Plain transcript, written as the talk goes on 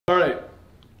All right.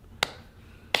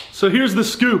 So here's the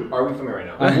scoop. Are we filming right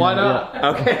now? Why not?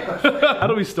 Okay. How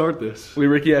do we start this? Wait,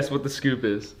 Ricky asked what the scoop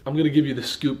is. I'm gonna give you the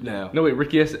scoop now. No, wait,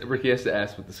 Ricky has to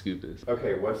ask what the scoop is.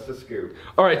 Okay, what's the scoop?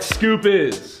 All right, scoop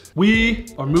is, we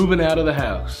are moving out of the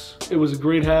house. It was a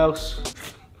great house.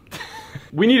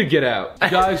 We need to get out.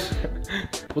 Guys,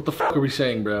 what the fuck are we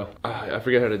saying, bro? I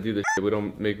forget how to do this shit. We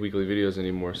don't make weekly videos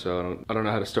anymore, so I don't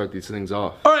know how to start these things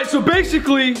off. All right, so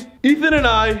basically, Ethan and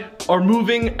I are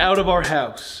moving out of our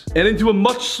house and into a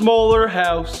much smaller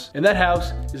house, and that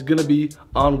house is gonna be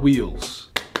on wheels.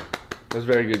 That's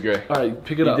very good, Gray. All right,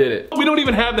 pick it up. You did it. We don't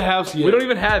even have the house yet. We don't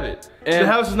even have it. And the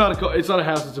house is not it's not a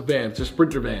house, it's a van. It's a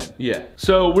Sprinter van. Yeah.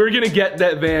 So we're gonna get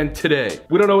that van today.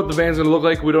 We don't know what the van's gonna look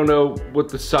like. We don't know what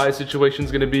the size situation's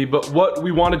gonna be, but what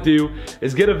we wanna do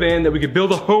is get a van that we could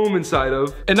build a home inside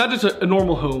of. And not just a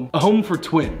normal home, a home for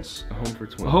twins. A home for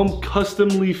twins. A home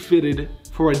customly fitted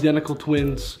for identical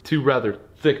twins. Two rather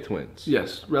thick twins.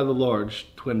 Yes, rather large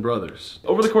twin brothers.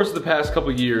 Over the course of the past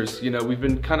couple years, you know, we've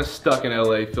been kind of stuck in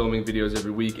LA filming videos every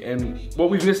week, and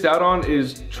what we've missed out on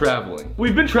is traveling.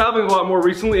 We've been traveling a lot more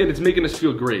recently, and it's making us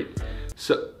feel great.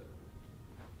 So,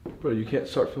 bro, you can't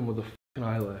start filming with a fucking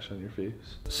eyelash on your face.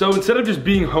 So instead of just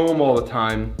being home all the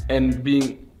time and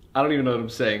being, I don't even know what I'm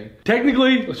saying.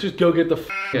 Technically, let's just go get the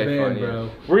van, fine, bro. Yeah.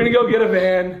 We're gonna go get a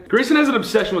van. Grayson has an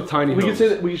obsession with tiny homes. We can say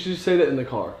that. We should just say that in the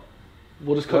car.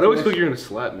 We'll just cut. I always feel like you're gonna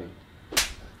slap me.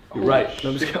 You're right.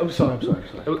 No, I'm sorry. What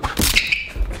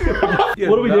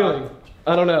are we doing?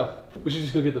 I don't know. We should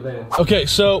just go get the van. Okay,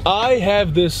 so I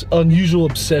have this unusual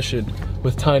obsession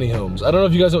with tiny homes. I don't know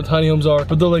if you guys know what tiny homes are,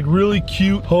 but they're like really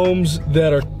cute homes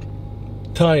that are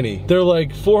tiny. They're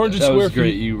like 400 that square was feet.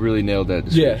 Great. You really nailed that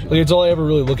description. Yeah, like it's all I ever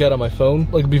really look at on my phone.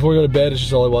 Like before I go to bed, it's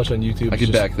just all I watch on YouTube. I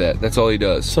can back that. That's all he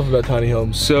does. Stuff about tiny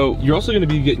homes. So you're also gonna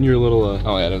be getting your little.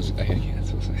 Oh yeah, I can't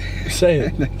say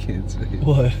it. I can't say it.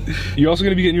 What? You're also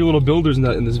gonna be getting your little builder's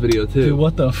nut in this video too. Dude,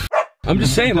 what the f? I'm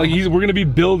just saying, like, we're gonna be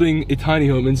building a tiny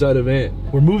home inside a van.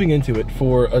 We're moving into it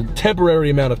for a temporary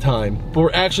amount of time, but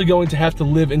we're actually going to have to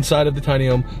live inside of the tiny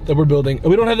home that we're building. And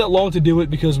we don't have that long to do it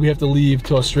because we have to leave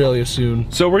to Australia soon.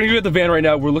 So we're gonna get the van right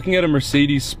now. We're looking at a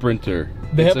Mercedes Sprinter.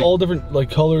 They have all different like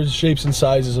colors, shapes, and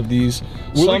sizes of these.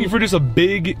 We're looking for just a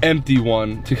big, empty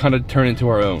one to kind of turn into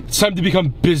our own. It's time to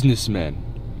become businessmen.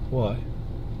 Why?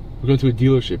 We're going to a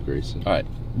dealership, Grayson. All right,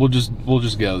 we'll just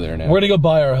go there now. We're gonna go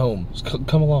buy our home. Just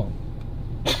come along.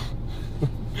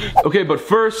 Okay, but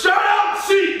first, shout out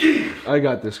SeatGeek! I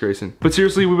got this, Grayson. But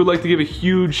seriously, we would like to give a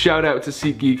huge shout out to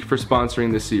SeatGeek for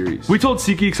sponsoring this series. We told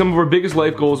SeatGeek some of our biggest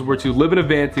life goals were to live in a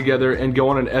van together and go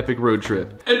on an epic road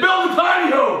trip. And build a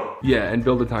tiny home! Yeah, and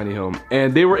build a tiny home.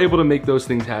 And they were able to make those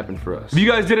things happen for us. If you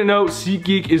guys didn't know,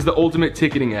 SeatGeek is the ultimate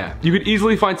ticketing app. You could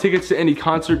easily find tickets to any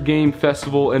concert, game,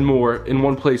 festival, and more in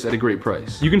one place at a great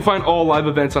price. You can find all live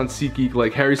events on SeatGeek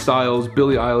like Harry Styles,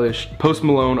 Billie Eilish, Post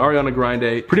Malone, Ariana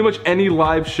Grande. Pretty much any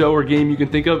live show or game you can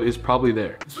think of is probably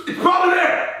there. It's probably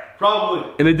there!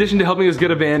 Probably. In addition to helping us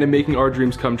get a van and making our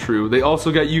dreams come true, they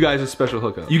also got you guys a special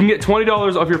hookup. You can get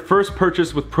 $20 off your first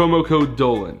purchase with promo code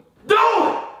Dolan.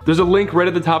 Dolan! There's a link right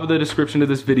at the top of the description of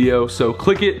this video, so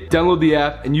click it, download the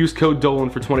app, and use code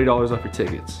Dolan for $20 off your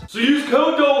tickets. So use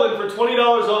code Dolan for $20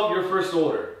 off your first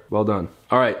order. Well done.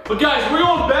 All right. But guys, we're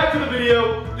going back to the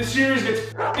video. This series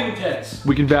gets f***ing intense.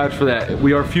 We can vouch for that.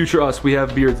 We are future us. We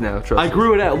have beards now, trust I me.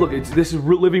 grew it out. Look, this is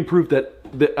living proof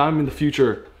that I'm in the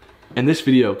future. And this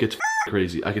video gets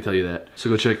crazy, I can tell you that. So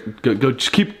go check,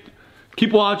 just keep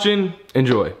watching.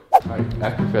 Enjoy. All right,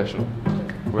 act professional.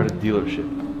 We're at a dealership,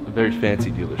 a very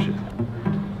fancy dealership.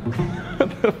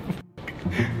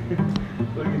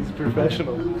 Look, he's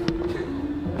professional.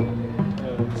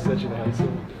 Oh, such an asshole.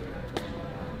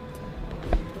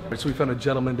 Alright, so we found a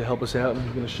gentleman to help us out, and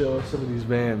he's gonna show us some of these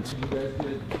vans. You guys get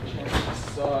a chance to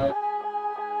decide.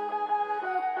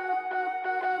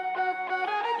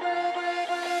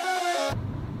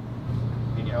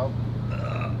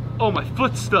 Oh, my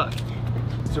foot's stuck.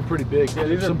 These are pretty big. Yeah,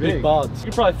 these are some big You bods.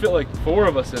 could probably fit like 4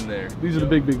 of us in there. These are the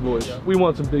big boys. Yeah. We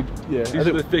want some big, yeah. These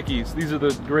are the thickies. These are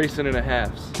the Grayson and a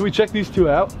halves. Can we check these two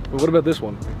out? Or what about this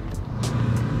one?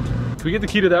 Can we get the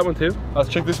key to that one too? Let's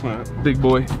check this one out. Big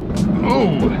boy.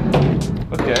 Oh.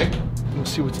 Okay. Let's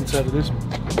see what's inside of this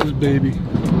baby.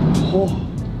 Oh.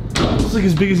 Looks like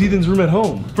as big as Ethan's room at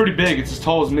home. It's pretty big. It's as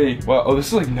tall as me. Wow. Oh, this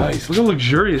is like nice. Look how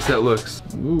luxurious that looks.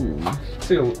 Ooh. It's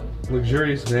like a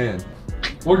luxurious van.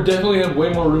 We're definitely have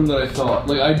way more room than I thought.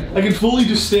 Like I can fully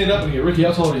just stand up in here. Ricky,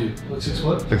 how tall are you? Like 6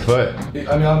 foot? 6 foot. I mean,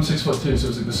 I'm 6 foot too, so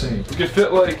it's like the same. We could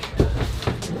fit like,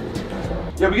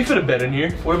 yeah, we could fit a bed in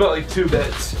here. What about like 2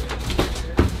 beds?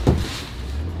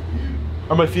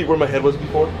 Are my feet where my head was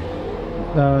before?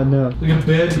 No. Like a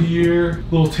bed here,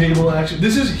 little table action.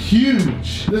 This is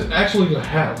huge. This is actually like a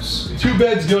house. 2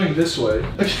 beds going this way.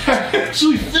 I can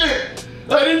actually fit.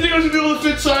 I didn't think I was gonna be able to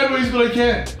fit sideways, but I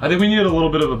can. I think we need a little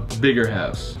bit of a bigger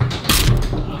house.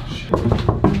 Oh, shit.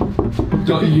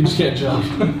 Don't, you just can't jump.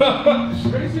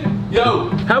 Yo,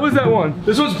 how was that one?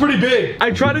 This one's pretty big.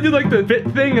 I tried to do like the fit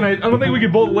thing and I don't think we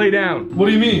could both lay down. What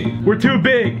do you mean? We're too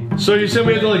big. So you're saying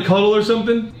we have to like cuddle or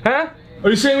something? Huh? Are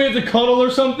you saying we have to cuddle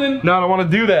or something? No, I don't want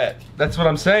to do that. That's what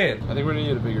I'm saying. I think we're gonna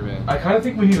need a bigger van. I kind of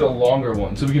think we need a longer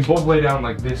one so we can both lay down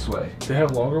like this way. They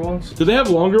have longer ones? Do they have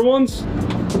longer ones?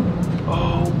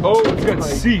 Oh, it's got my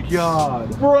seats.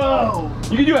 God. Bro!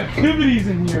 You can do activities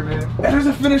in here, man. And there's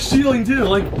a finished ceiling too.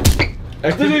 Like,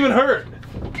 it doesn't even hurt.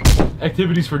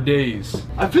 Activities for days.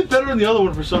 I fit better in the other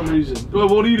one for some reason.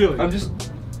 What are you doing?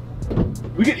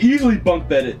 We could easily bunk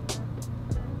bed it.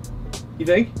 You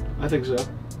think? I think so.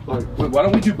 Wait, why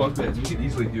don't we do bunk beds? We could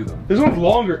easily do them. This one's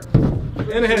longer.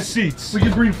 And it has seats. We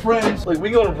can bring friends. Like, we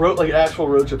can go on actual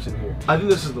road trips in here. I think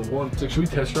this is the one. Like, should we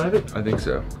test drive it? I think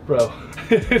so. Bro,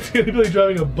 it's gonna be like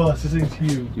driving a bus. This thing's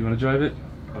huge. You wanna drive it?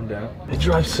 I'm down. It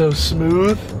drives so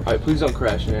smooth. Alright, please don't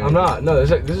crash, man. I'm not. No,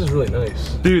 this is really nice.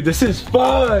 Dude, this is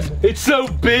fun. It's so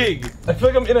big. I feel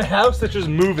like I'm in a house that's just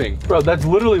moving. Bro, that's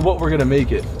literally what we're gonna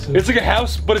make it. It's like a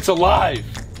house, but it's alive.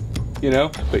 You know?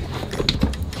 Wait.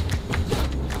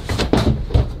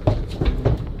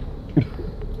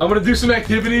 I'm gonna do some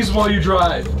activities while you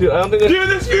drive. Dude, I don't think that's... Dude,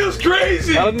 this feels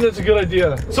crazy! I don't think that's a good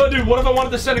idea. So, dude, what if I wanted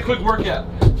to send a quick workout?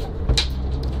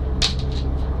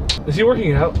 Is he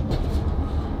working out?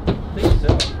 I think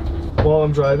so. While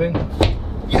I'm driving?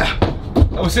 Yeah.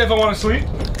 I would say if I want to sleep.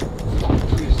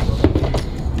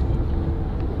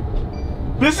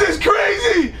 This is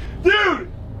crazy!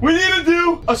 Dude, we need to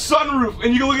do a sunroof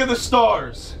and you can look at the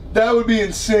stars. That would be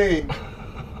insane.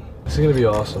 This is gonna be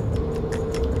awesome.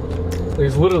 Like,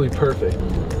 it's literally perfect.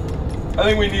 I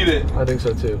think we need it. I think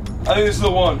so too. I think this is the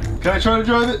one. Can I try to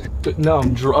drive it? No,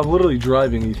 I'm literally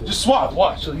driving, Ethan. Just swap,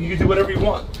 watch. So you can do whatever you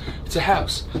want. It's a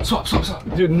house. Swap, swap, swap.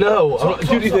 Dude, no.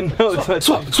 Dude, Ethan, no, it's not.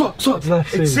 Swap, swap, swap. It's not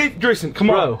safe. It's safe, Grayson. Come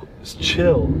on. Bro, just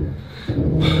chill.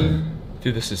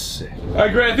 Dude, this is sick. All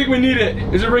right, Gray, I think we need it.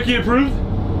 Is it Ricky approved?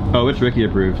 Oh, it's Ricky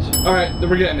approved. All right, then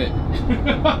we're getting it.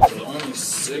 The only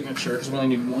signature, because we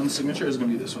only need one signature, is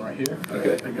going to be this one right here.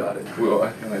 Okay, I got it.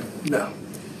 Well, No.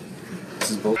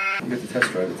 this is bull. You get to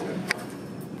test drive it today.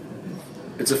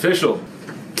 It's official.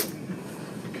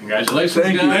 Congratulations,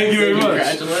 Thank you. guys. Thank you very much.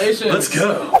 Congratulations. Let's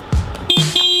go.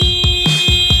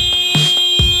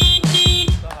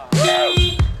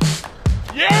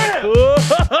 Yeah!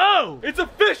 Whoa! It's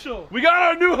official! We got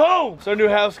our new home! It's our new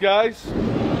house, guys.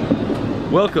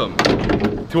 Welcome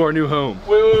to our new home.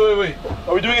 Wait.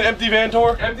 Are we doing an empty van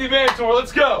tour? Empty van tour,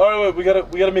 let's go! All right, wait, we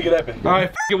gotta make it epic. All right,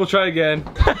 f it, we'll try again.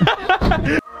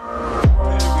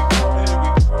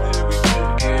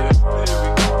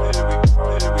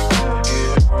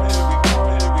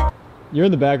 You're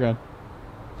in the background.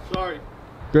 Sorry.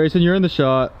 Grayson, you're in the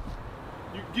shot.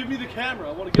 You give me the camera.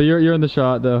 I want to But you're in the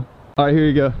shot though. All right, here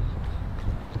you go.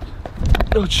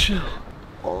 Oh, chill.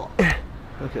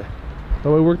 Okay. How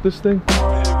do I work this thing? He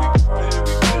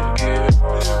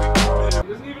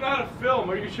doesn't even know how to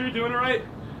film. Are you sure you're doing it right?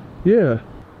 Yeah.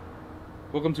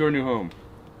 Welcome to our new home.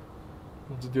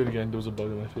 Let's do it again. There was a bug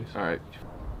in my face. All right.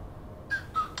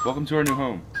 Welcome to our new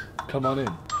home. Come on in.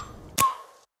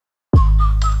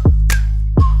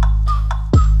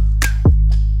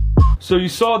 So you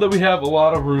saw that we have a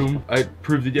lot of room. I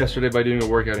proved it yesterday by doing a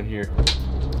workout in here.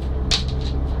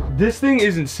 This thing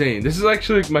is insane. This is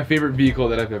actually like my favorite vehicle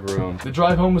that I've ever owned. The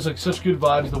drive home was like such good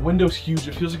vibes. The window's huge.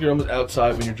 It feels like you're almost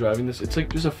outside when you're driving this. It's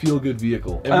like just a feel-good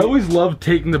vehicle. I always love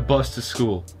taking the bus to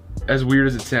school. As weird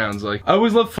as it sounds, like I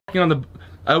always love fucking on the.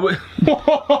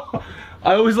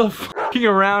 I always love fucking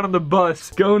around on the bus,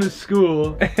 going to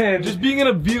school, and just being in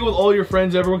a vehicle with all your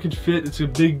friends, everyone can fit. It's a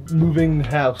big moving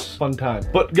house, fun time.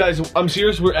 But guys, I'm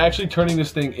serious, we're actually turning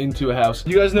this thing into a house.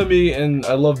 You guys know me and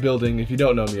I love building. If you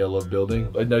don't know me, I love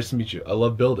building. Nice to meet you. I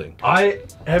love building. I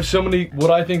have so many,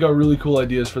 what I think are really cool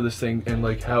ideas for this thing and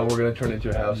like how we're gonna turn it into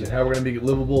a house and how we're gonna make it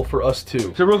livable for us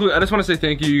too. So real quick, I just wanna say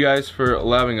thank you guys for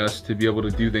allowing us to be able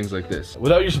to do things like this.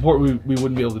 Without your support, we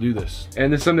wouldn't be able to do this.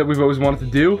 And it's something that we've always wanted to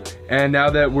do. And now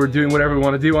that we're doing whatever we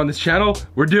want to do on this channel,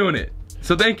 we're doing it.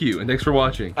 So thank you, and thanks for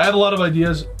watching. I have a lot of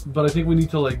ideas, but I think we need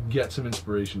to like get some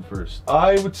inspiration first.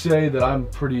 I would say that I'm a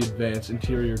pretty advanced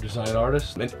interior design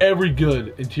artist, and every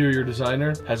good interior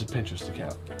designer has a Pinterest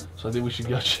account. So I think we should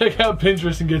go check out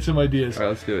Pinterest and get some ideas. All right,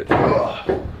 let's do it.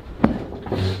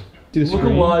 Do the Look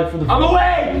screen. alive for the I'm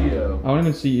away! video. I don't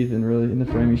even see Ethan really in the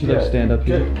frame. You should like stand up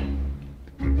here.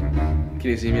 Can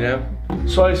you see me now?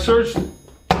 So I searched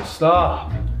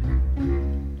Stop.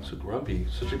 So grumpy,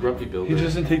 such a grumpy builder. He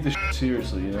doesn't take this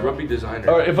seriously, you know? Grumpy designer.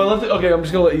 All right, if I left it, okay, I'm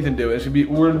just gonna let Ethan do it. It's gonna be,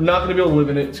 we're not gonna be able to live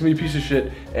in it. It's gonna be a piece of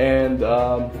shit, and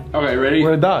Okay, ready? we're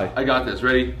gonna die. I got this,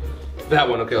 ready? That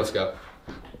one, okay, let's go.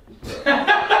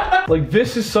 Like,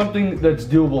 this is something that's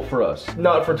doable for us.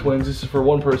 Not for twins, this is for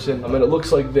one person. I mean, it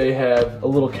looks like they have a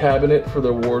little cabinet for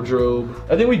their wardrobe.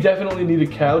 I think we definitely need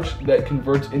a couch that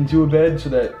converts into a bed so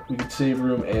that we could save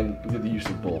room and we get the use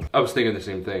of both. I was thinking the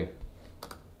same thing.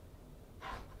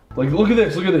 Like, look at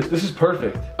this, look at this. This is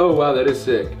perfect. Oh wow, that is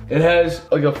sick. It has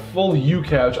like a full U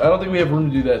couch. I don't think we have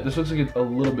room to do that. This looks like it's a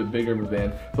little bit bigger of a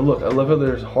van. But look, I love how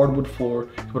there's hardwood floor.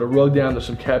 You put a rug down, there's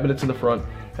some cabinets in the front,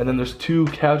 and then there's 2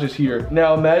 couches here.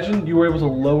 Now imagine you were able to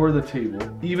lower the table,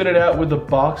 even it out with the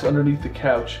box underneath the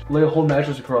couch, lay a whole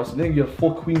mattress across, and then you get a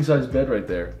full queen size bed right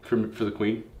there. For the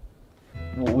queen?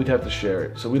 Well, we'd have to share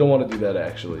it, so we don't want to do that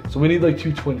actually. So we need like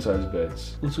 2 twin size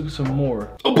beds. Let's look at some more.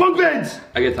 Oh, bunk beds!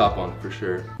 I get top bunk for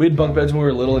sure. We had bunk beds when we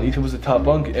were little, and Ethan was the top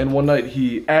bunk, and one night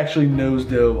he actually nose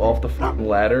dove off the fucking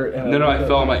ladder. And No, I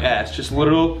fell on my ass. Just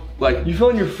literal, like. You fell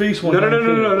on your face one time.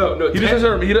 No. He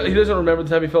doesn't remember the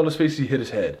time he fell on his face, he hit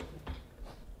his head.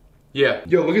 Yeah.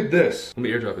 Yo, look at this. Let me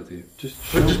airdrop it to you. Just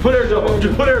put airdrop on.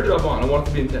 Just put airdrop on. I want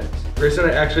it to be intense. Grayson,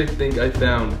 I actually think I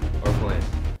found our plan.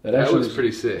 That looks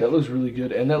pretty sick. That looks really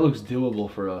good, and that looks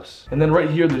doable for us. And then right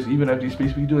here, there's even empty space.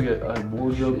 We can do like a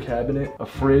wardrobe cabinet, a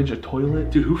fridge, a toilet.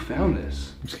 Dude, who found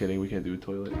this? I'm just kidding, we can't do a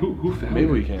toilet. Who found Maybe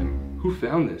it? we can. Who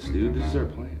found this, dude? This is our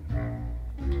plan.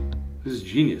 This is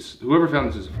genius. Whoever found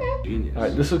this is a genius. All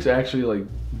right, this looks actually like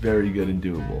very good and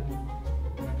doable.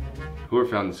 Whoever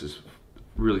found this is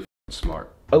really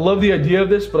smart. I love the idea of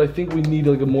this, but I think we need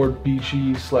like a more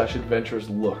beachy / adventurous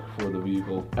look for the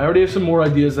vehicle. I already have some more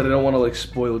ideas that I don't want to like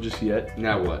spoil just yet.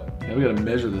 Now what? Now we gotta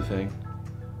measure the thing.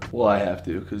 Well, I have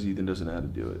to, because Ethan doesn't know how to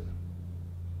do it.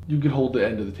 You could hold the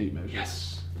end of the tape measure.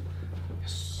 Yes.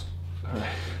 All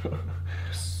right.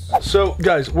 So,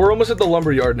 guys, we're almost at the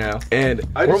lumber yard now, and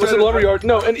we're almost at the lumber yard.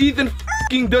 No, and Ethan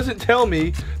f***ing doesn't tell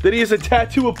me that he has a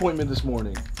tattoo appointment this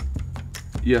morning.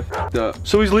 Yeah, f***ed up.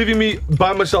 So he's leaving me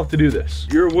by myself to do this.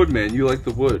 You're a wood man. You like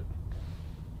the wood.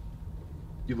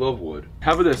 You love wood.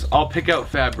 How about this? I'll pick out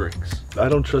fabrics. I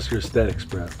don't trust your aesthetics,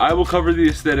 bro. I will cover the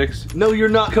aesthetics. No, you're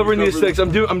not covering the aesthetics.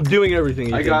 I'm doing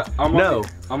everything. Ethan. I'm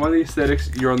on the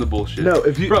aesthetics. You're on the bullshit. No,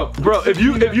 if you, bro, if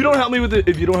you don't help me with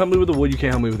the wood, you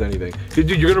can't help me with anything. Dude,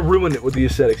 you're gonna ruin it with the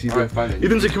aesthetics, Ethan. All right, fine.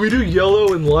 Ethan's like, can we do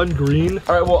yellow and lime green?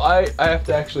 All right, well, I have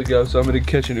to actually go, so I'm gonna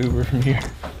catch an Uber from here.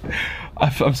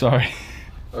 I'm sorry.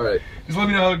 All right. Just let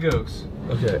me know how it goes.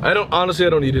 Okay. I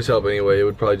don't need his help anyway. It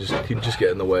would probably he'd just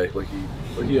get in the way like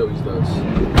he always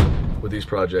does with these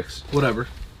projects. Whatever.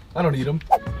 I don't need him.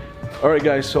 All right,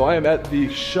 guys. So I am at the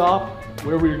shop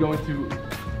where we are going to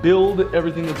build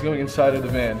everything that's going inside of the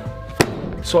van.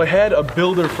 So I had a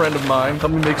builder friend of mine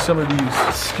help me make some of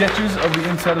these sketches of the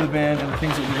inside of the van and the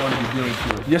things that we're going to be doing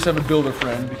to it. Yes, I have a builder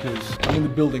friend because I'm in the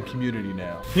building community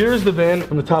now. Here's the van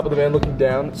from the top of the van looking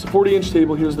down. It's a 40-inch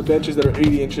table. Here's the benches that are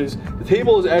 80 inches. The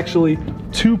table is actually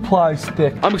 2 plies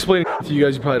thick. I'm explaining it to you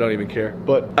guys, you probably don't even care,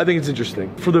 but I think it's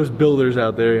interesting for those builders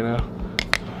out there, you know?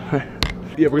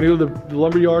 Yeah, we're gonna go to the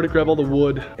lumber yard to grab all the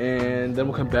wood, and then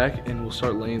we'll come back and we'll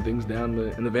start laying things down,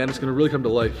 and the van is gonna really come to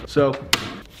life. So,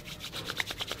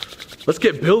 let's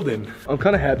get building. I'm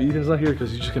kind of happy Ethan's not here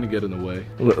because he's just gonna get in the way.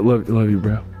 Love you,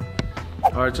 bro.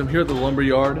 All right, so I'm here at the lumber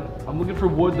yard. I'm looking for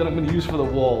wood that I'm gonna use for the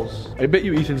walls. I bet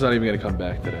you Ethan's not even gonna come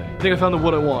back today. I think I found the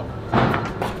wood I want.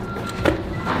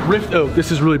 Rift oak.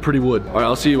 This is really pretty wood. All right,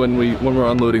 I'll see you when we're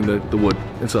unloading the wood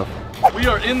and stuff. We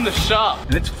are in the shop,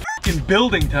 and it's fucking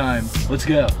building time. Let's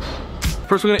go.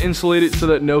 First, we're gonna insulate it so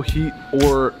that no heat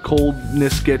or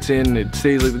coldness gets in. It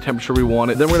stays like the temperature we want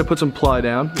it. Then we're gonna put some ply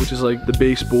down, which is like the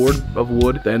base board of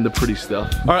wood, then the pretty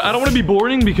stuff. All right, I don't wanna be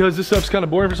boring because this stuff's kind of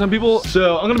boring for some people.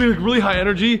 So I'm gonna be like really high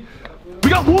energy. We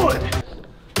got wood!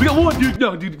 We got wood, dude.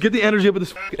 No, dude, get the energy up with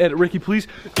this edit, Ricky, please.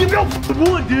 Give me the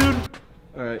wood, dude.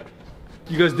 All right,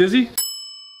 you guys dizzy?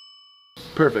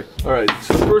 Perfect. All right,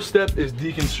 so the first step is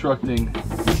deconstructing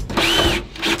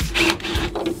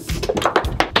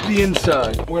the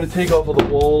inside. We're gonna take off all the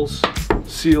walls,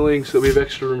 ceiling, so that we have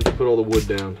extra room to put all the wood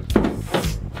down.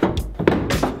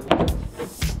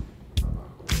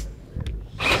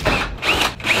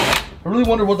 I really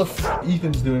wonder what the f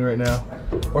Ethan's doing right now,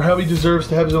 or how he deserves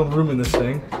to have his own room in this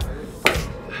thing.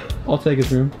 I'll take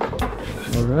his room.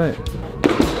 All right.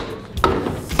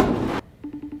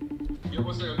 Yo,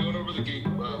 what's that? I'm going over the gate.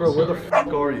 Bro, where the f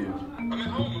are you? I'm at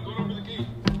home. I'm going over the gate.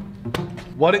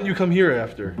 Why didn't you come here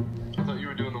after? I thought you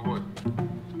were doing the wood.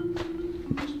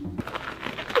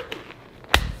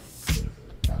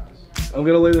 I'm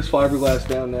gonna lay this fiberglass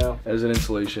down now as an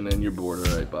insulation and you're bored.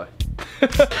 All right, bye.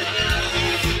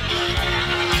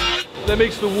 That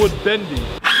makes the wood bendy.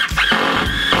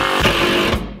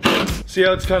 See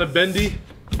how it's kind of bendy?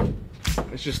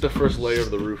 It's just the first layer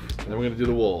of the roof. And then we're gonna do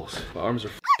the walls. My arms are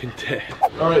f***ing dead.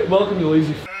 All right, welcome you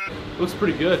lazy f***. Looks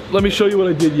pretty good. Let me show you what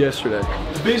I did yesterday.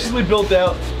 It's basically built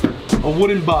out a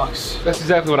wooden box. That's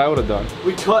exactly what I would have done.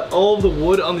 We cut all of the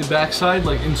wood on the backside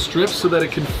like in strips so that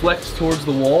it can flex towards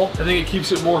the wall. I think it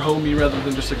keeps it more homey rather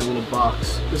than just like a little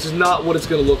box. This is not what it's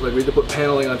gonna look like. We have to put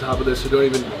paneling on top of this, so don't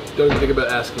even think about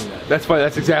asking that. That's fine.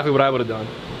 That's exactly what I would have done.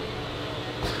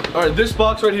 All right, this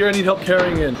box right here I need help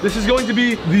carrying in. This is going to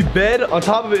be the bed. On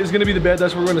top of it is gonna be the bed.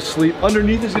 That's where we're gonna sleep.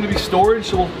 Underneath is gonna be storage,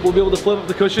 so we'll be able to flip up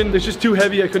the cushion. It's just too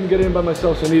heavy. I couldn't get it in by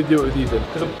myself, so I need to do it with Ethan.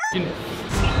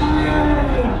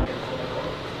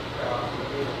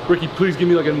 Ricky, please give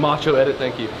me like a macho edit,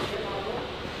 thank you.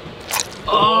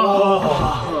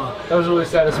 Oh, that was really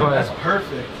satisfying. That's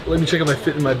perfect. Let me check if I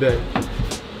fit in my bed.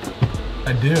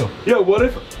 I do. Yeah, what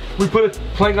if we put a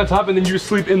plank on top and then you just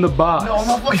sleep in the box? No, I'm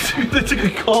not fucking, that's like a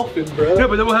coffin, bro. Yeah,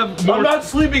 but then we'll have more. I'm not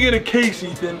sleeping in a case,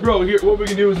 Ethan. Bro, here, what we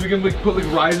can do is we can like put like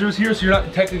risers here so you're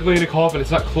not technically in a coffin. It's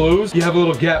not closed. You have a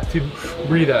little gap to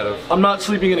breathe out of. I'm not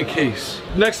sleeping in a case.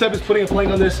 Next step is putting a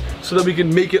plank on this so that we can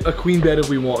make it a queen bed if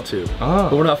we want to. Ah.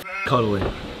 But we're not cuddling.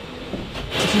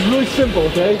 This is really simple,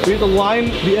 okay? We have to line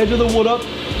the edge of the wood up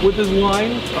with this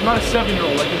line. I'm not a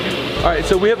 7-year-old like you. All right,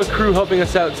 so we have a crew helping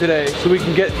us out today so we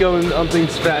can get going on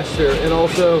things faster and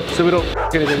also so we don't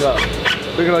f anything up.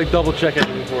 They're gonna like double check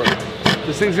everything for us.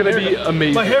 This thing's gonna be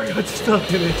amazing. My hair got stuck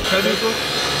in it. Can I do this one?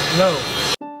 No.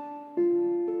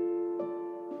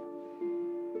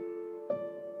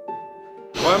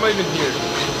 Why am I even here?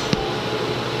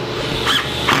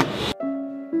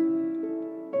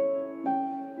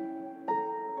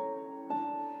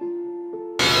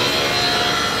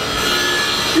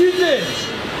 Ethan!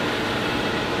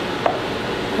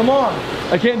 Come on.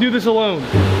 I can't do this alone. Dude.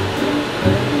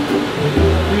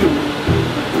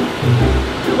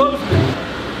 Close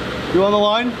me. You on the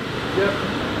line? Yep.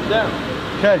 Down.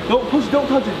 Okay. Don't push, don't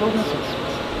touch it, don't touch it.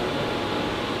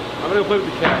 I'm gonna play with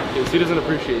the cat because he doesn't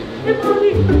appreciate me.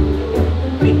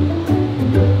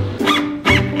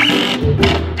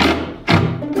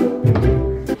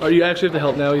 Alright, you actually have to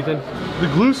help now, Ethan. The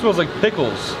glue smells like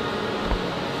pickles.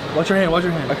 Watch your hand, watch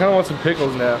your hand. I kinda want some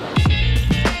pickles now.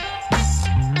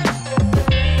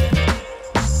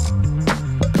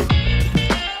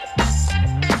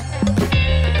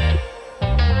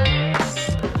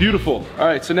 Beautiful. All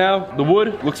right, so now the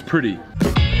wood looks pretty.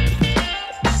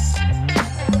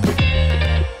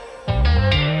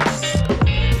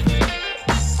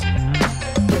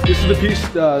 This is the piece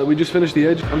we just finished the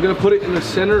edge. I'm gonna put it in the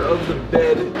center of the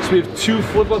bed. So we have 2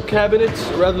 flip-up cabinets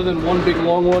rather than one big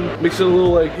long one. Makes it a little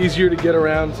like easier to get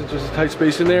around since there's a tight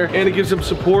space in there, and it gives them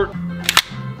support.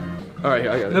 All right,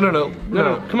 I got it.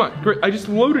 No, come on, great. I just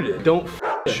loaded it. Don't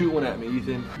shoot one at me,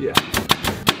 Ethan. Yeah.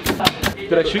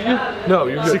 Did I shoot you? No,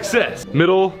 you're good. Success.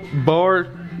 Middle bar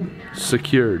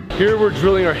secured. Here we're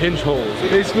drilling our hinge holes.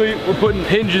 Basically, we're putting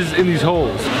hinges in these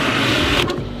holes.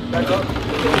 Back up.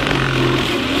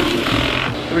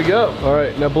 There we go. All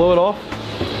right, now blow it off.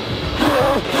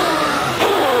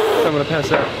 I'm gonna pass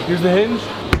out. Here's the hinge.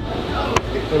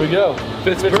 There we go.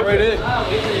 Fits right in.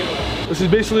 This is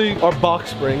basically our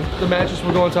box spring. The mattress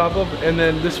will go on top of, and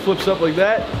then this flips up like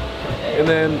that. And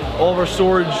then all of our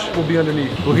storage will be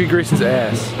underneath. Look at Grayson's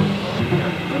ass.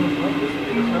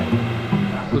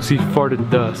 Looks he farted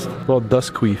dust. A little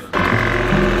dust queef.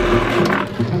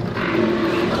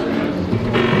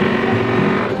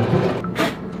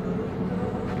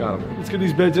 Got him. Let's get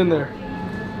these beds in there.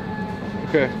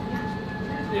 Okay.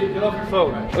 Hey, get off your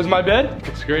phone. That was my bed?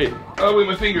 It's great. Oh, wait,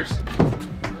 my fingers.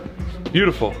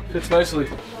 Beautiful. Fits nicely.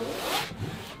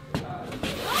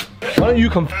 Why don't you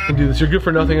come and do this? You're good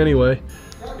for nothing anyway.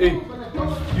 Hey, you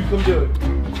come do it.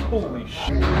 Holy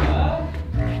shit.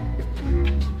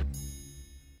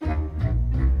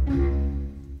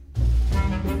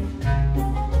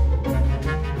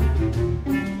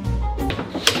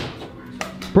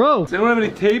 Bro! Does anyone have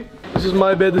any tape? This is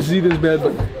my bed, this is Ethan's bed,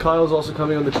 but Kyle's also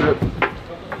coming on the trip.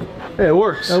 Hey, it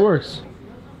works. That works.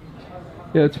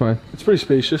 Yeah, it's fine. It's pretty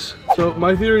spacious. So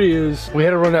my theory is we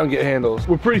had to run out and get handles.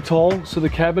 We're pretty tall, so the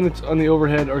cabinets on the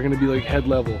overhead are gonna be like head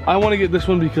level. I wanna get this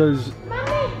one because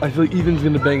I feel like Ethan's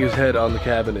gonna bang his head on the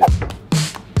cabinet.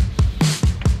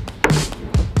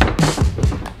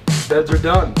 Beds are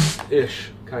done.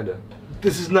 Ish, kinda.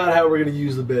 This is not how we're gonna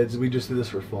use the beds. We just did this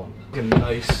for fun.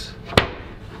 Nice.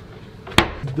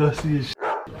 Dusty as shit.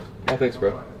 Oh, thanks,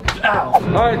 bro. Ow. All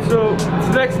right, so it's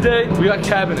the next day. We got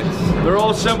cabinets. They're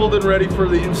all assembled and ready for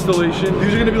the installation.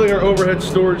 These are gonna be like our overhead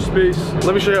storage space.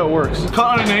 Let me show you how it works.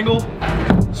 Cut on an angle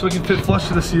so it can fit flush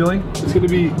to the ceiling. It's gonna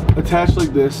be attached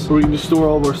like this, where we can just store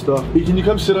all of our stuff. Hey, can you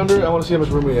come sit under it? I wanna see how much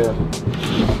room we have.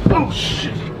 Oh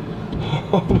shit.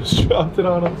 Almost dropped it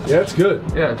on him. Yeah, it's good.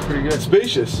 Yeah, it's pretty good. It's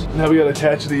spacious. Now we gotta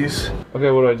attach these. Okay,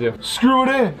 what do I do? Screw it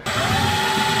in.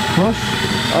 Flush?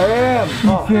 I am.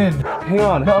 Too thin. Hang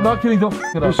on. No, I'm not kidding. Don't f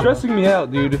it You're up. stressing me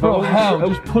out, dude. If I wasn't How?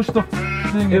 Just push the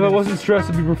thing. if I wasn't stressed,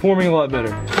 I'd be performing a lot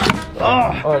better.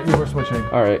 Ah. All right, you reverse my chain.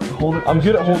 All right. Hold it. I'm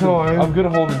good at Just holding. I'm good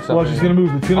at holding something. Watch, it's gonna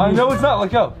move. It's gonna I move. know it's not.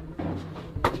 Let go.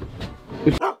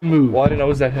 Move. Well, I didn't know it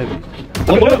was that heavy.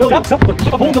 Stop.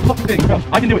 Hold the fucking thing, bro.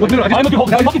 I can do it. Look, I'm gonna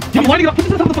hold it. Keep lining it up.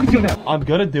 Keep it up the fucking ceiling now. I'm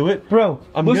gonna do it. Bro,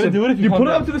 I'm listen, gonna do it if you put calm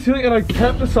it up down. to the ceiling and I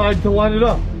tap the side to line it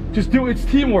up. Just do it. It's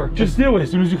teamwork. Just do it.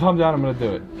 As soon as you calm down, I'm gonna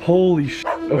do it. Holy sh.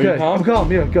 Okay, calm? I'm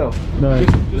calm. Yeah, go. No.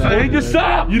 Hey, just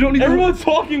stop! You don't need. Everyone's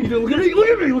talking. Look at me. Look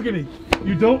at me. Look at me.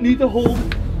 You don't need to hold.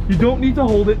 You don't need to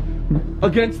hold it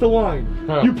against the line.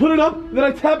 Huh. You put it up, then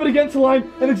I tap it against the line,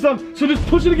 and it's done. So just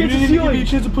push it You against didn't the even give me ceiling, a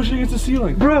chance to push it against the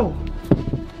ceiling. bro.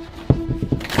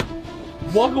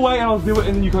 Walk away and I'll do it,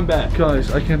 and then you come back.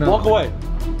 Guys, I cannot. Walk away.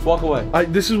 Walk away.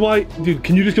 This is why, dude.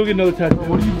 Can you just go get another tattoo?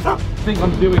 What do you think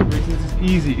I'm doing, Grayson? This is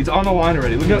easy. It's on the line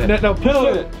already. Look at that. Now push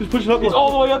Look it. at it. Just push it up. It's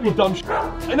all the way up, you dumb shit.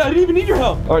 And I didn't even need your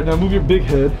help. All right, now move your big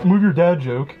head. Move your dad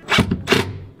joke.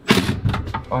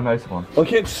 Oh, nice one. I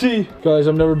can't see. Guys,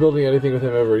 I'm never building anything with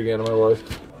him ever again in my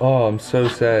life. Oh, I'm so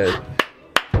sad.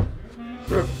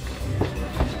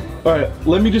 All right,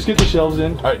 let me just get the shelves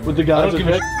in. All right, with the guys. I don't give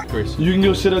a okay? shit, Grayson. You can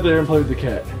go sit out there and play with the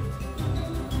cat.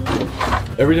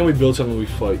 Every time we build something, we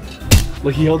fight.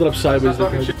 Like he held it up sideways.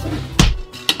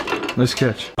 Nice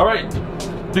catch. All right,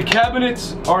 the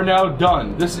cabinets are now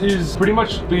done. This is pretty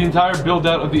much the entire build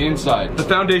out of the inside. The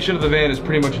foundation of the van is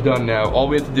pretty much done now. All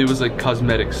we have to do is like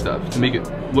cosmetic stuff to make it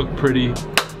look pretty.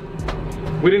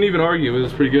 We didn't even argue, it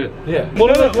was pretty good. Yeah.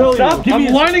 What did I tell you?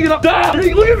 I'm lining it up. Stop!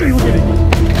 Hey, look at me, look at me.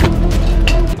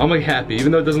 I'm like happy,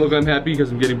 even though it doesn't look like I'm happy because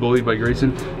I'm getting bullied by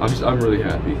Grayson. I'm really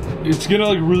happy. It's gonna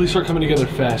like really start coming together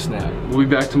fast now. We'll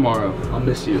be back tomorrow. I'll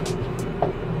miss you.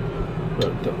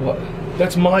 What?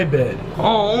 That's my bed.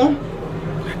 Oh,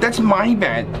 that's my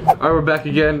bed. All right, we're back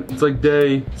again. It's like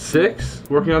day 6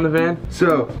 working on the van.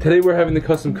 So today we're having the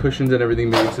custom cushions and everything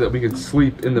made so that we can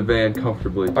sleep in the van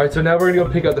comfortably. All right, so now we're gonna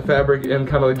go pick out the fabric and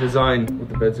kind of like design what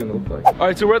the bed's gonna look like. All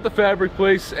right, so we're at the fabric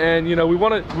place, and you know we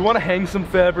want to hang some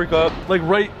fabric up, like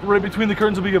right between the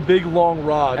curtains will be a big long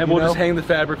rod, And we'll just hang the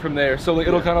fabric from there. So like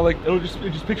it'll kind of like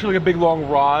just picture like a big long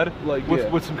rod, like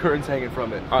with some curtains hanging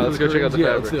from it. All right, let's go check out the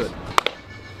fabrics. Let's do it.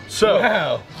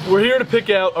 So, we're here to pick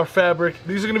out our fabric.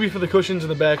 These are gonna be for the cushions in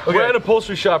the back. Okay. We're at an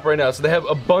upholstery shop right now, so they have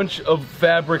a bunch of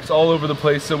fabrics all over the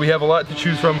place, so we have a lot to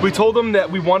choose from. We told them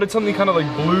that we wanted something kind of like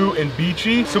blue and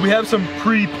beachy, so we have some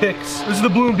pre-picks. This is the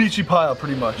blue and beachy pile,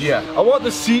 pretty much. Yeah. I want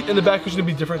the seat and the back cushion to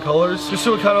be different colors, just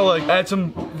so it kind of like adds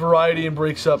some variety and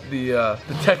breaks up the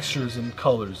textures and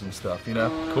colors and stuff, you know?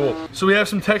 Cool. So we have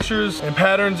some textures and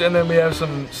patterns, and then we have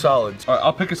some solids. All right,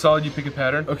 I'll pick a solid, you pick a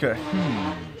pattern. Okay.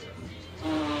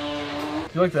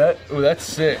 You like that? Oh, that's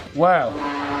sick. Wow.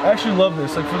 I actually love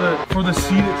this. Like for the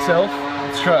seat itself.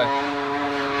 Let's try.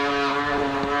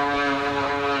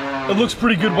 It looks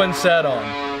pretty good when sat on.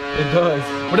 It does.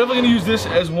 We're definitely gonna use this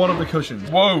as one of the cushions.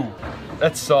 Whoa,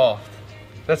 that's soft.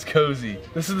 That's cozy.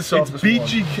 This is the softest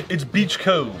It's one. It's beach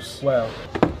cozy. Wow.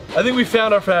 I think we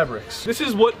found our fabrics. This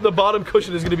is what the bottom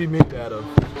cushion is gonna be made out of.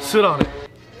 Sit on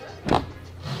it.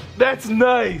 That's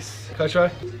nice. Can I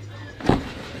try?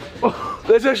 Oh,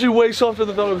 that's actually way softer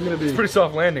than I thought it was gonna be. It's pretty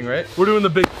soft landing, right? We're doing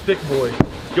the big thick boy.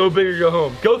 Go big or go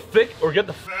home. Go thick or get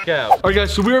the f out. All right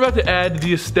guys, so we're about to add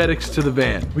the aesthetics to the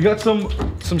van. We got some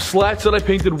slats that I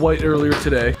painted white earlier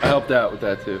today. I helped out with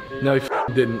that too. No, he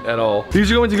didn't at all.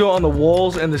 These are going to go on the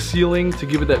walls and the ceiling to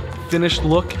give it that finished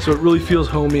look, so it really feels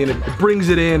homey and it brings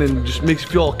it in and just makes you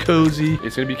feel all cozy.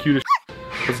 It's gonna be cute as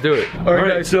Let's do it. All right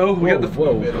guys, so we got the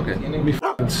Okay. Let me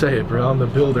say it, bro. I'm the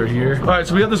builder here. All right,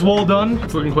 so we got this wall done.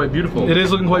 It's looking quite beautiful. It is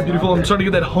looking quite beautiful. I'm starting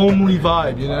to get that homely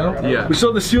vibe, you know? Yeah. We still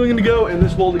have the ceiling to go and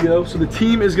this wall to go. So the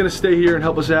team is gonna stay here and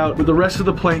help us out with the rest of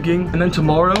the planking. And then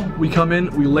tomorrow we come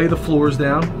in, we lay the floors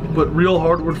down, put real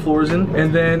hardwood floors in,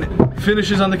 and then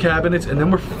finishes on the cabinets, and then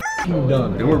we're f***ing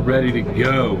done. And we're ready to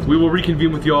go. We will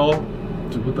reconvene with y'all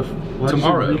Dude, what the f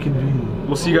tomorrow. Reconvene?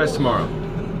 We'll see you guys tomorrow.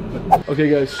 Okay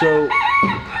guys, so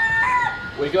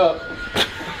Wake up.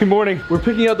 good morning. We're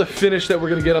picking out the finish that we're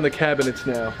gonna get on the cabinets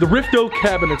now. The Rift Oak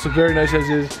cabinets look very nice as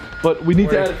is, but we need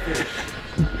to add a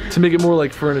finish to make it more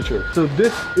like furniture. So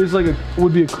this is like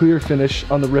would be a clear finish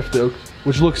on the Rift Oak,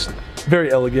 which looks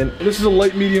Very elegant. This is a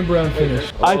light medium brown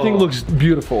finish. I think it looks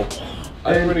beautiful.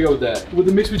 I think we're gonna go with that. With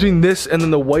the mix between this and then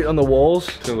the white on the walls,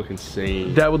 It's gonna look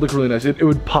insane. that would look really nice. It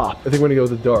would pop. I think we're gonna go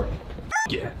with the dark.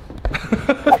 Yeah.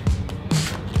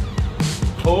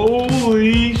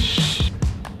 Holy sh!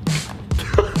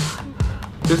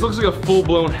 This looks like a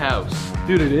full-blown house.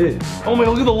 Dude, it is. Oh my,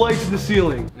 look at the lights in the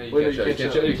ceiling. No,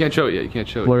 you can't show it yet. You can't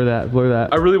show it. Blur that, blur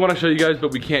that. I really want to show you guys,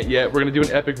 but we can't yet. We're gonna do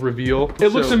an epic reveal. It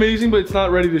looks amazing, but it's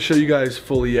not ready to show you guys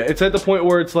fully yet. It's at the point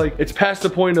where it's like, it's past the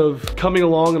point of coming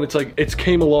along, and it's like, it's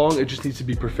came along, it just needs to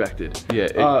be perfected.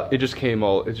 Yeah, it just came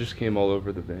all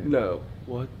over the van. No.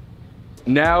 What?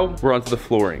 Now we're onto the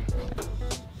flooring.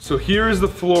 So here is the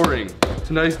flooring. It's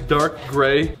a nice dark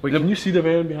gray. Wait, can you see the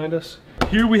van behind us?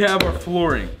 Here we have our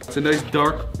flooring. It's a nice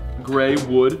dark gray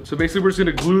wood. So basically we're just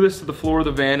gonna glue this to the floor of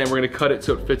the van and we're gonna cut it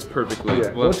so it fits perfectly.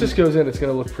 Yeah, once this goes in, it's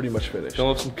gonna look pretty much finished. We'll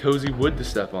have some cozy wood to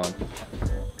step on.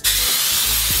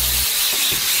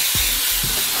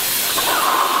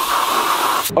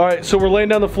 All right, so we're laying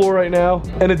down the floor right now,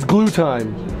 and it's glue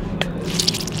time.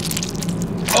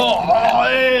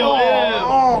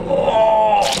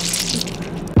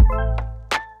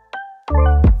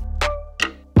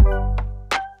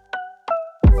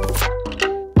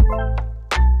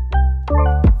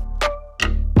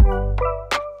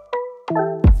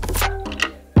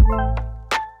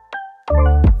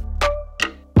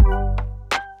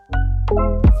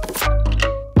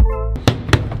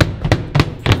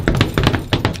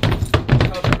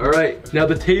 All right, now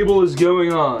the table is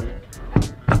going on.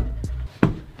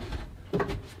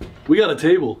 We got a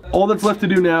table. All that's left to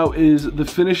do now is the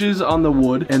finishes on the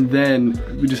wood, and then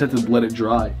we just have to let it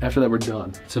dry. After that, we're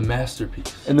done. It's a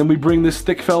masterpiece. And then we bring this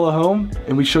thick fella home,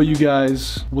 and we show you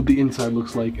guys what the inside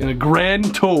looks like in a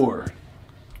grand tour.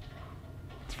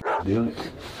 Do it.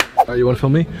 All right, you want to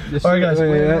film me? Yes, all right, guys.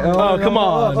 oh, Come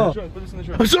on. Put this in the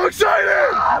trunk. I'm so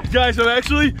excited! Guys, I'm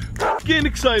actually getting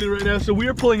excited right now. So we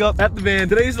are pulling up at the van.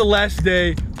 Today is the last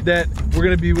day that we're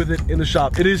gonna be with it in the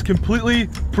shop. It is completely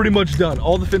pretty much done.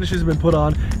 All the finishes have been put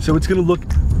on, so it's gonna look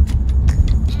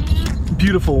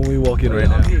beautiful when we walk in right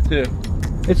now. I'm here too.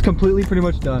 It's completely pretty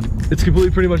much done. It's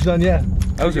completely pretty much done, yeah.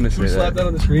 I was gonna say Can we slap that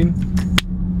on the screen?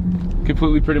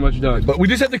 Completely pretty much done. But we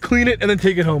just have to clean it and then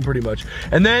take it home pretty much.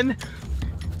 And then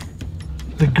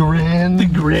the grand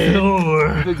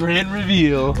tour. The grand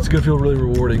reveal. It's gonna feel really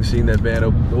rewarding seeing that van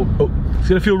it's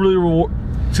gonna feel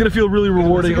really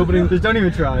rewarding opening. Just don't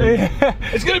even try.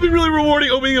 It's gonna be really rewarding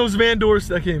opening those van doors.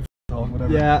 That came. Oh,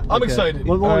 whatever. Yeah. I'm excited.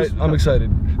 Well, all right, I'm excited.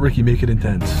 Ricky, make it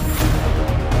intense.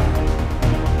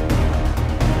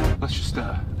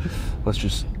 Let's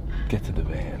just get to the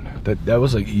van. That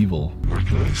was like evil.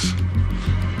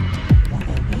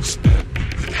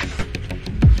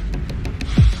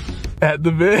 At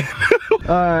the van.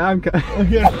 I'm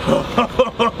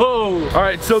All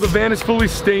right, so the van is fully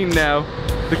stained now.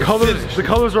 The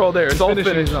colors are all there. It's all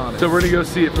finished on it. So we're gonna go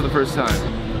see it for the first time.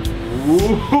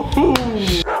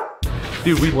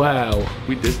 Dude, we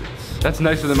did this. That's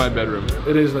nicer than my bedroom.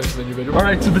 It is nicer than your bedroom. All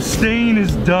right, so the stain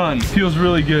is done. Feels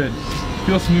really good.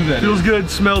 Feels smooth. That feels good,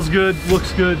 smells good,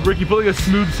 looks good. Ricky, put like a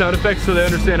smooth sound effect so they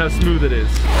understand how smooth it is.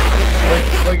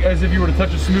 Like as if you were to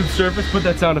touch a smooth surface, put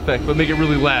that sound effect, but make it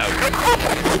really loud.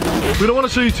 We don't want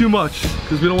to show you too much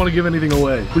because we don't want to give anything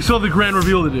away. We still have the grand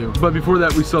reveal to do, but before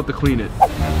that, we still have to clean it.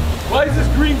 Why is this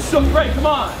green so bright? Come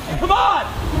on! Come on!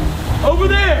 Over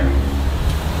there!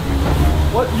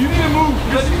 What? You need to move.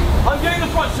 I'm getting the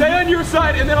front. Stay on your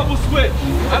side and then we'll switch.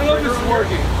 I don't know if this is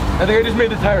working. I think I just made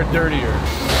the tire dirtier.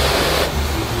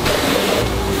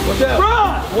 Watch out!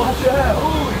 Bruh! Watch out!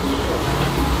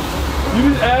 You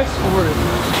just asked for it.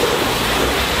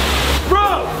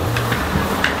 Bro!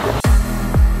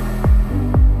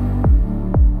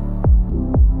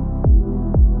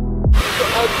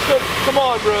 Come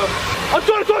on, bro. I'm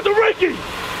trying to talk to Ricky!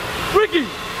 Ricky,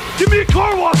 give me a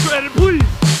car washer edit, please!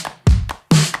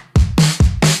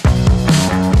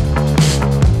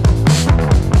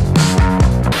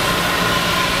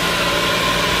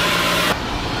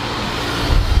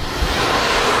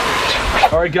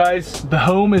 All right, guys, the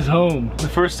home is home. The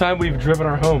first time we've driven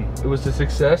our home. It was a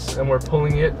success, and we're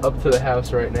pulling it up to the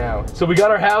house right now. So we got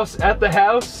our house at the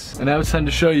house, and now it's time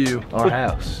to show you our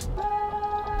house.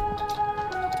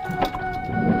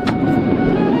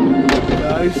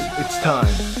 Guys, it's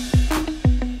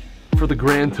time for the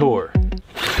grand tour.